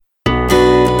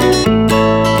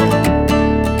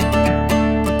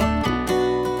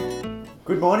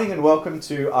Good morning and welcome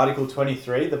to Article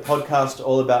 23, the podcast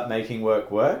all about making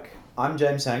work work. I'm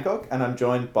James Hancock and I'm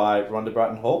joined by Rhonda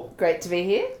Bratton Hall. Great to be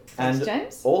here. Thanks, and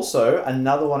James. Also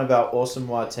another one of our awesome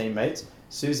WIRE teammates,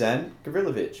 Suzanne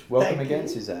Gavrilovic. Welcome again,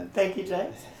 Suzanne. Thank you,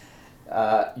 James.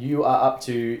 You are up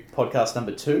to podcast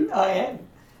number 2. I am.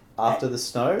 After the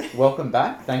snow. Welcome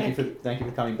back. Thank you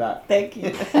for coming back. Thank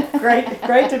you.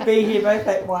 Great to be here both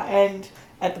at WIRE and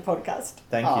at the podcast.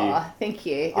 Thank you. Thank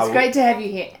you. It's great to have you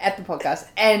here at the podcast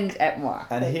and at WIRE.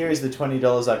 And here is the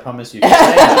 $20 I promised you for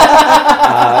saying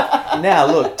that. Now,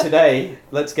 look, today,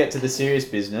 let's get to the serious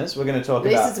business. We're going to talk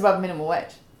At least about... it's above minimum wage.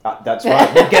 That's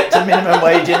right. We'll get to minimum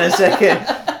wage in a second.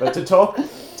 But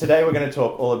today we're going to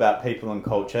talk all about people and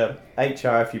culture,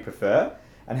 HR if you prefer,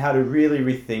 and how to really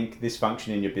rethink this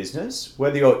function in your business.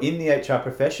 Whether you're in the HR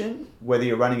profession, whether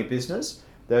you're running a business,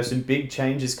 there are some big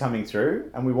changes coming through,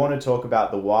 and we want to talk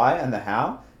about the why and the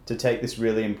how to take this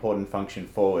really important function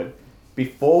forward.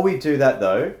 Before we do that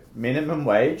though, minimum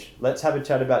wage, let's have a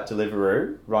chat about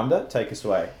Deliveroo. Rhonda, take us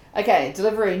away. Okay,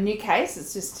 Deliveroo, new case.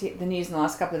 It's just hit the news in the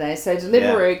last couple of days. So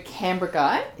Deliveroo, Canberra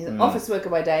guy, he's an office worker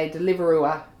by day,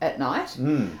 Deliverooer at night,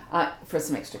 for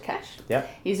some extra cash. Yep.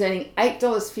 He's earning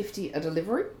 $8.50 a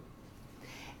delivery.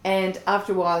 And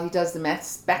after a while, he does the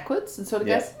maths backwards and sort of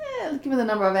goes, given the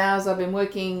number of hours I've been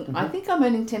working, I think I'm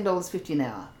earning $10.50 an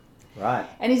hour. Right.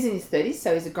 And he's in his 30s,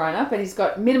 so he's a grown-up, and he's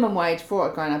got minimum wage for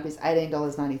a grown-up is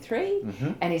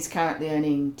 $18.93, and he's currently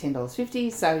earning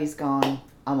 $10.50, so he's gone,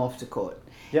 I'm off to court.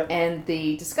 Yep. And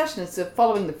the discussion is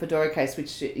following the Fedora case,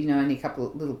 which, only a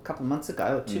couple of months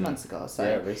ago, or 2 months ago or so.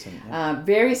 Yeah, recent. Yeah.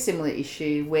 Very similar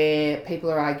issue where people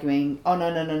are arguing, oh,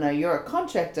 no, you're a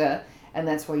contractor, and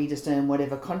that's why you just earn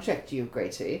whatever contract you agree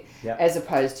to, as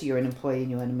opposed to you're an employee and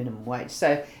you earn a minimum wage.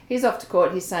 So he's off to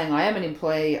court. He's saying, I am an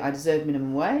employee, I deserve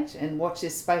minimum wage, and watch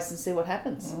this space and see what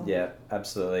happens. Yeah,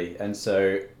 absolutely. And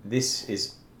so this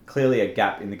is clearly a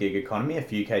gap in the gig economy, a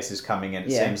few cases coming, and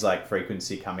it seems like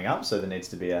frequency coming up, so there needs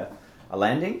to be a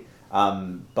landing.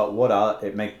 But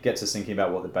it gets us thinking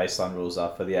about what the baseline rules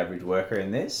are for the average worker in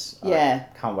this.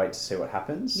 Can't wait to see what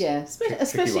happens. Yeah,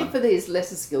 especially for these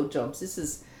lesser skilled jobs. This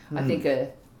is, I think,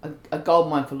 a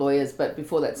goldmine for lawyers, but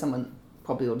before that, someone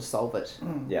probably ought to solve it.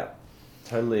 Yeah,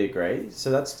 totally agree. So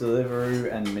that's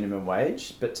Deliveroo and minimum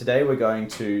wage. But today we're going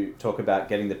to talk about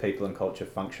getting the people and culture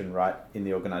function right in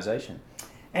the organisation.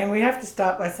 And we have to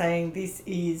start by saying this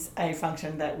is a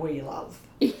function that we love.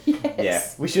 Yes. Yeah,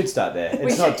 we should start there.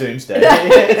 It's not doomsday.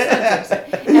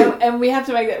 And we have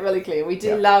to make that really clear. We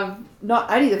do love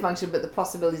not only the function, but the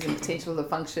possibilities and potential of the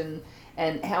function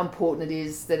and how important it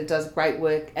is that it does great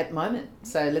work at the moment.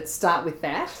 So let's start with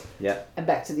that. Yeah. And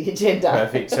back to the agenda.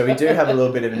 Perfect. So we do have a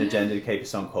little bit of an agenda to keep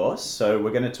us on course. So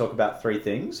we're going to talk about 3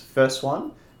 things. First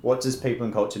one, what does people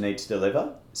and culture need to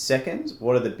deliver? Second,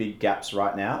 what are the big gaps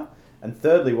right now? And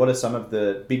thirdly, what are some of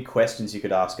the big questions you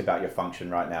could ask about your function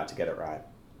right now to get it right?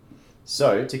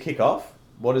 So, to kick off,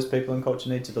 what does people and culture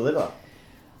need to deliver?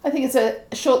 I think it's a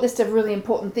short list of really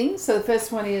important things. So the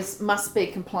first one is must be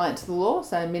compliant to the law.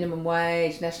 So minimum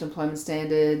wage, national employment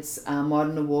standards,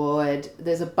 modern award.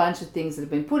 There's a bunch of things that have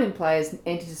been put in place,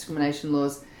 anti-discrimination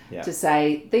laws, to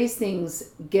say these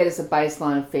things get us a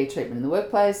baseline of fair treatment in the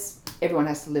workplace. Everyone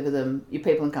has to deliver them. Your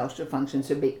people and culture functions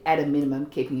should be, at a minimum,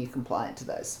 keeping you compliant to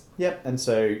those. Yep, and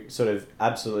so sort of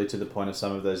absolutely to the point of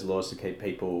some of those laws to keep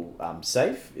people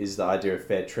safe is the idea of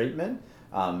fair treatment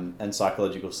and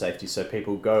psychological safety. So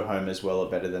people go home as well or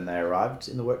better than they arrived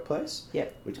in the workplace.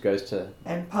 Yep. Which goes to...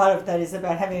 And part of that is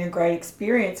about having a great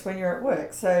experience when you're at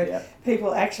work. So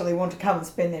people actually want to come and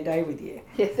spend their day with you.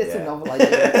 Yes, that's a novel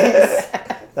idea.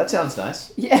 Yes. That sounds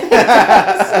nice.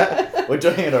 Yeah. We're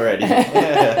doing it already.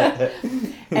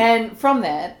 And from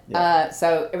that,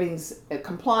 so everything's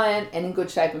compliant and in good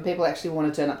shape and people actually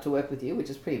want to turn up to work with you, which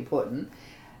is pretty important.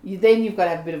 You've got to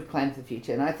have a bit of a plan for the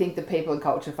future. And I think the people and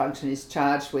culture function is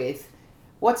charged with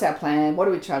what's our plan, what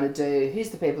are we trying to do, who's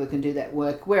the people who can do that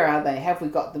work, where are they, have we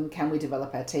got them, can we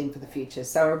develop our team for the future?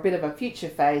 So we're a bit of a future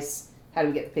face. How do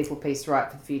we get the people piece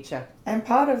right for the future? And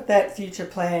part of that future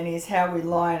plan is how we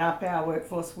line up our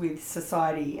workforce with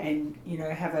society and,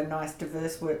 have a nice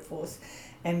diverse workforce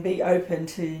and be open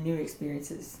to new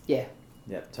experiences. Yeah.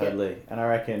 Yeah, totally. Yep. And I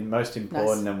reckon most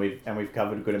important, and we've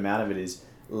covered a good amount of it, is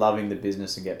loving the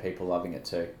business and get people loving it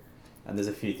too. And there's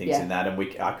a few things in that,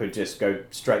 and I could just go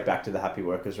straight back to the Happy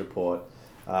Workers report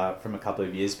from a couple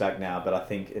of years back now, but I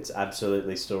think it's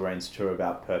absolutely still reigns true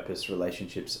about purpose,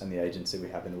 relationships, and the agency we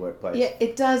have in the workplace. Yeah,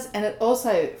 it does, and it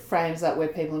also frames up where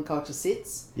people and culture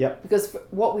sits. Yep. Because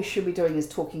what we should be doing is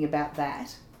talking about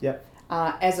that. Yep.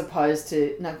 As opposed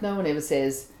to, no one ever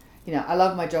says, I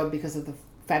love my job because of the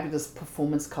fabulous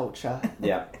performance culture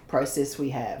Yeah. process we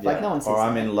have. Yeah. Like, no one says or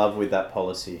I'm that. in love with that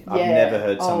policy. I've Yeah. never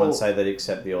heard someone Oh. say that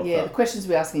except the author. Yeah, the questions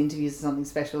we ask in interviews is something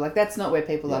special. Like, that's not where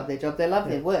people love their job. They love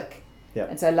their work. Yeah.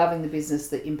 And so loving the business,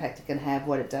 the impact it can have,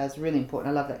 what it does, really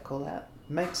important. I love that call out.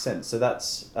 Makes sense. So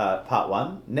that's part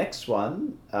one. Next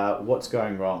one, what's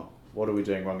going wrong? What are we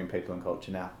doing wrong in people and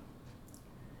culture now?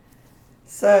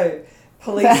 So,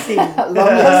 policing. Long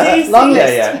Policing Long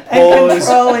list. Yeah. and Pause.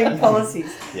 controlling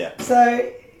policies. Yeah.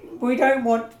 So, we don't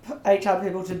want HR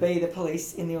people to be the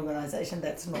police in the organisation.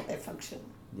 That's not their function.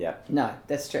 Yeah. No,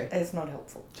 that's true. It's not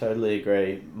helpful. Totally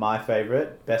agree. My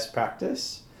favourite, best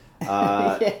practice,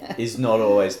 Yeah. is not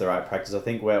always the right practice. I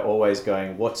think we're always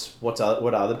going, what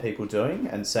are other people doing,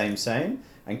 and same,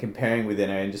 and comparing within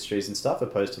our industries and stuff,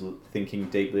 opposed to thinking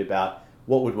deeply about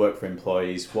what would work for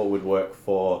employees, what would work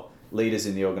for leaders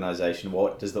in the organisation,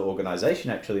 what does the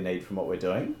organisation actually need from what we're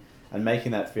doing, and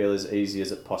making that feel as easy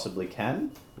as it possibly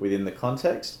can within the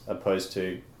context, opposed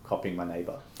to copying my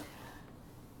neighbour.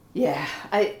 Yeah,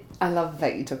 I love the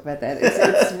fact you talk about that.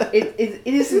 It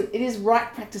is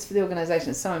right practice for the organisation.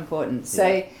 It's so important.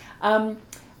 So,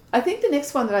 I think the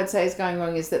next one that I'd say is going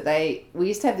wrong is that we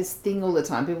used to have this thing all the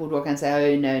time. People would walk and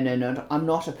say, "Oh no, I'm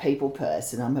not a people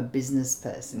person. I'm a business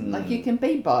person." Like, you can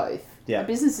be both. Yeah. A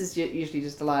business is usually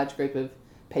just a large group of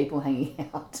people hanging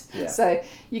out. Yeah. So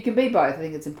you can be both. I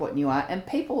think it's important you are. And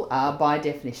people are, by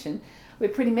definition, we're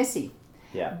pretty messy.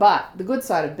 Yeah. But the good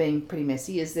side of being pretty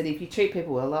messy is that if you treat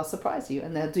people well, they'll surprise you,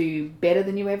 and they'll do better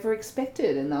than you ever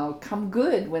expected, and they'll come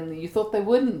good when you thought they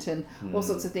wouldn't, and all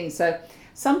sorts of things. So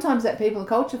sometimes that people and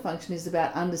culture function is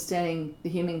about understanding the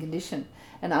human condition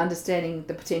and understanding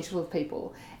the potential of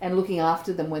people and looking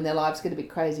after them when their lives get a bit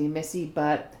crazy and messy,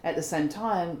 but at the same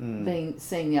time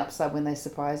seeing the upside when they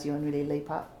surprise you and really leap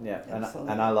up. Yeah,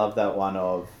 Absolutely. and I love that one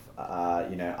of,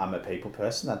 I'm a people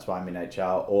person, that's why I'm in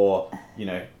HR, or,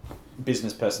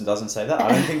 business person doesn't say that.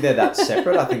 I don't think they're that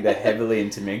separate. I think they're heavily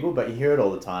intermingled, but you hear it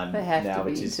all the time They have now, to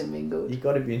be which is, intermingled. you've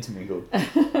got to be intermingled.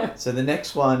 So the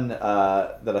next one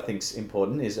that I think is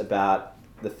important is about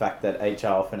the fact that HR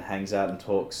often hangs out and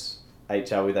talks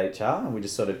HR with HR, and we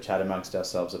just sort of chat amongst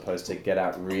ourselves opposed to get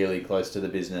out really close to the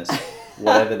business,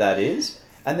 whatever that is.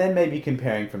 And then maybe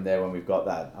comparing from there when we've got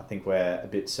that. I think we're a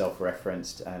bit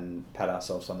self-referenced and pat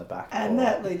ourselves on the back. And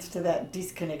that leads to that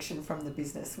disconnection from the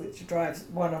business, which drives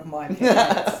one of my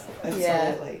parents.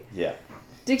 Absolutely. Yeah.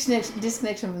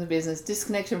 Disconnection from the business,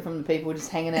 disconnection from the people just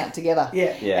hanging out together.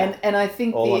 Yeah. Yeah. And I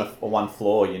think All on one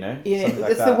floor, yeah, something like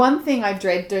it's that. the one thing I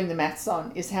dread doing the maths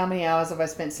on is how many hours have I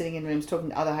spent sitting in rooms talking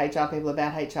to other HR people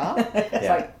about HR. It's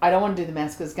Yeah. like, I don't want to do the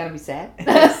maths because it's going to be sad.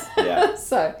 Yeah.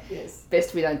 So Yes.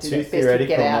 best we don't do Too that. Best we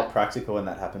theoretical, get out. not practical when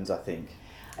that happens, I think.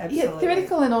 Absolutely. Yeah,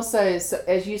 theoretical, and also,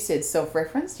 as you said,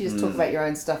 self-referenced. You just talk about your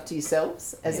own stuff to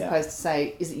yourselves, as Yeah. opposed to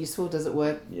say, is it useful? Does it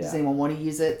work? Yeah. Does anyone want to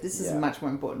use it? This is Yeah. a much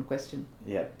more important question.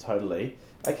 Yeah, totally.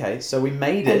 Okay, so we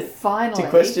made And it finally, to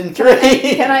question Can I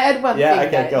 3. can I add one Yeah, thing?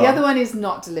 okay, though? go The on. other one is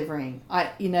not delivering. The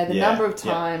Yeah, number of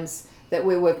yeah. times that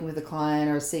we're working with a client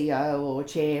or a CEO or a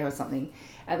chair or something,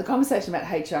 and the conversation about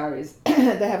HR is they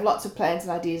have lots of plans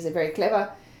and ideas. They're very clever,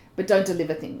 but don't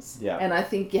deliver things. Yeah. And I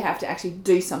think you have to actually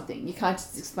do something. You can't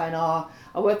just explain, I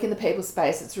work in the people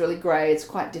space, it's really great, it's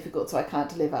quite difficult, so I can't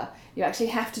deliver. You actually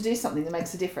have to do something that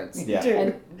makes a difference. Yeah. Do.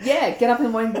 And get up in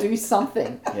the morning, do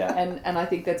something. Yeah. And I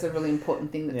think that's a really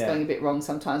important thing that's Yeah. going a bit wrong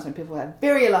sometimes when people have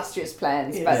very illustrious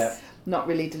plans, Yes. but Yeah. not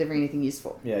really delivering anything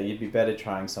useful. Yeah, you'd be better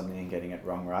trying something and getting it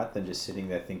wrong, right, than just sitting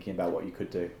there thinking about what you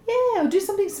could do. Yeah, or do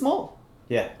something small.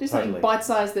 Yeah, Do something totally.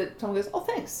 bite-sized that someone goes, oh,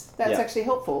 thanks. That's Yeah. actually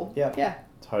helpful. Yeah. Yeah.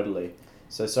 Totally.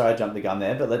 So sorry I jumped the gun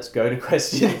there, but let's go to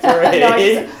question 3.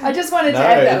 No, I just wanted to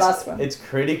add that last one. It's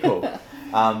critical.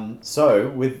 So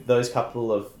with those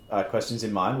couple of questions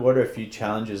in mind, what are a few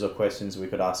challenges or questions we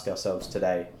could ask ourselves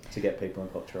today to get people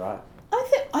and culture right?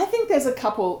 I think there's a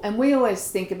couple, and we always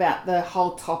think about the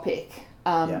whole topic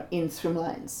Yeah. in swim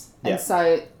lanes. Yeah. And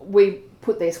so we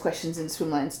put these questions in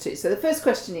swim lanes too. So the first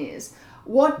question is,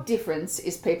 what difference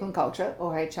is people and culture,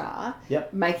 or HR,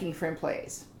 Yep. making for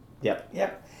employees?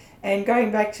 Yep. And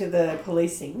going back to the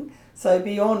policing, so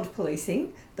beyond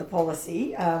policing, the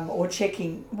policy, or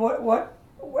checking, what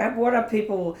are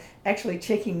people actually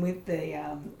checking with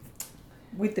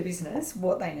the business,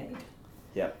 what they need?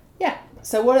 Yeah.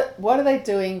 So what are they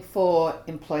doing for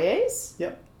employees?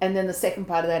 Yep. And then the second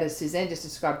part of that, as Suzanne just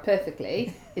described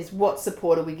perfectly, is what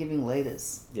support are we giving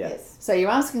leaders? Yeah. Yes. So you're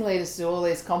asking leaders to do all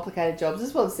these complicated jobs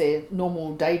as well as their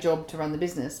normal day job to run the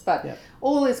business, but Yeah.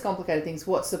 all these complicated things,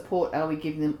 what support are we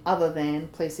giving them other than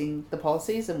policing the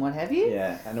policies and what have you?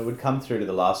 Yeah, and it would come through to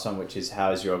the last one, which is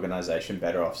how is your organisation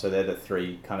better off? So they're the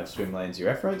three kind of swim lanes you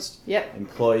referenced. Yep.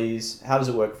 Employees, how does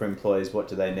it work for employees? What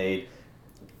do they need?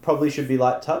 Probably should be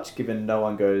light touch, given no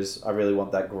one goes, I really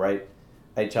want that great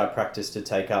HR practice to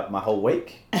take up my whole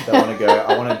week. They want to go,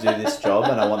 I want to do this job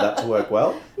and I want that to work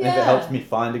well. And if it Yeah. helps me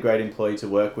find a great employee to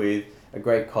work with, a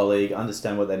great colleague,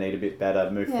 understand what they need a bit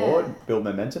better, move Yeah. forward, build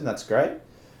momentum, that's great.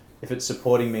 If it's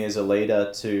supporting me as a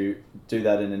leader to do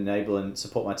that and enable and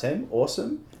support my team,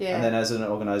 awesome. Yeah. And then as an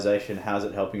organisation, how's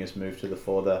it helping us move to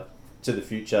the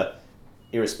future,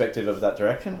 irrespective of that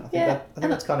direction? I think, Yeah. I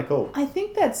think that's kind of cool. I think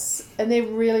and they're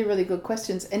really, really good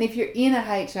questions. And if you're in a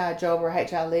HR job or a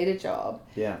HR leader job,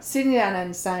 Yeah. sitting down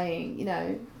and saying, you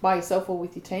know, by yourself or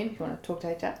with your team, if you want to talk to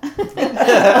HR,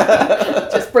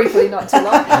 just briefly, not too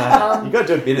long. You got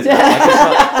to do a bit of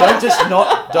that. Like it's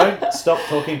not, don't stop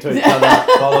talking to each other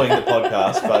following the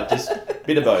podcast, but just a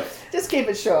bit of both. Just keep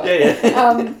it short.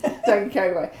 Yeah. Don't get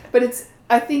carried away. But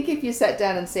I think if you sat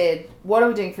down and said, what are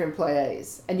we doing for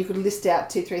employees? And you could list out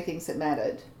 2-3 things that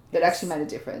mattered, that actually made a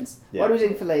difference. Yeah. What are we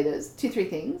doing for leaders? 2-3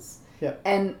 things. Yeah.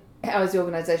 And how is the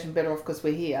organisation better off because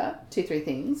we're here? 2-3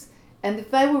 things. And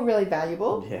if they were really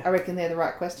valuable, Yeah. I reckon they're the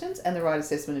right questions and the right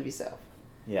assessment of yourself.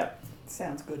 Yeah.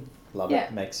 Sounds good. Love Yeah.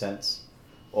 it. Makes sense.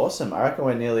 Awesome. I reckon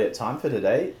we're nearly at time for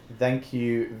today. Thank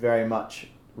you very much,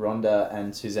 Rhonda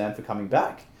and Suzanne, for coming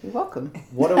back. You're welcome.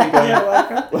 What are we going You're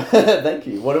welcome. Thank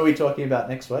you. What are we talking about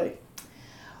next week?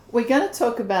 We're going to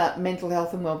talk about mental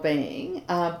health and wellbeing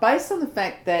based on the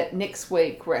fact that next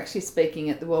week we're actually speaking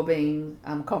at the Wellbeing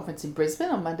Conference in Brisbane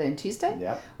on Monday and Tuesday,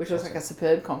 Yeah. which looks like a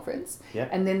superb conference. Yeah.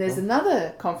 And then there's Cool.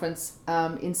 another conference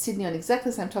in Sydney on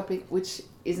exactly the same topic, which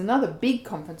is another big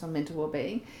conference on mental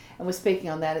wellbeing, and we're speaking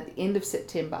on that at the end of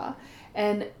September.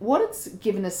 And what it's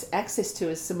given us access to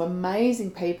is some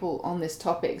amazing people on this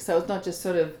topic. So it's not just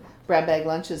sort of brown bag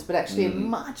lunches, but actually a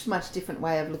much, much different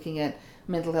way of looking at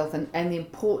mental health and the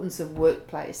importance of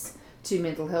workplace to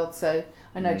mental health. So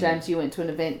I know, James, you went to an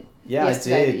event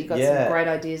yesterday that you got some great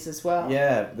ideas as well.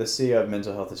 Yeah, the CEO of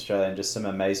Mental Health Australia, and just some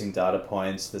amazing data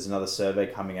points. There's another survey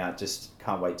coming out. Just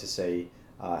can't wait to see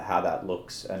how that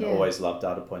looks, and always love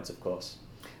data points, of course.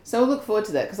 So we'll look forward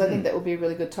to that because I think that will be a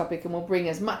really good topic, and we'll bring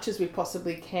as much as we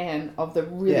possibly can of the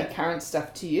really current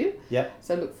stuff to you. Yep.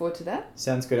 So look forward to that.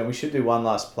 Sounds good. And we should do one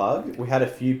last plug. We had a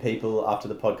few people after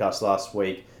the podcast last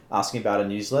week asking about a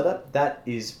newsletter. That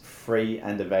is free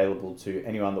and available to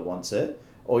anyone that wants it.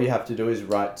 All you have to do is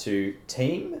write to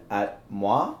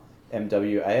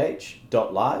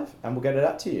team@mwah.live and we'll get it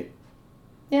out to you.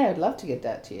 Yeah, I'd love to get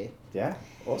that to you. Yeah,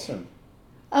 awesome.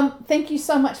 Thank you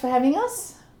so much for having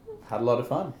us. Had a lot of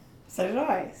fun. So did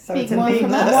I. So Big it's a one big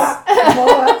from mwah. us.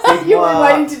 Mwah. You were Mwah.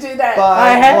 waiting to do that. Bye. I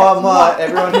had- Mwah, mwah.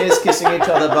 Everyone here is kissing each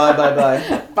other. Bye, bye,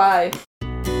 bye. Bye.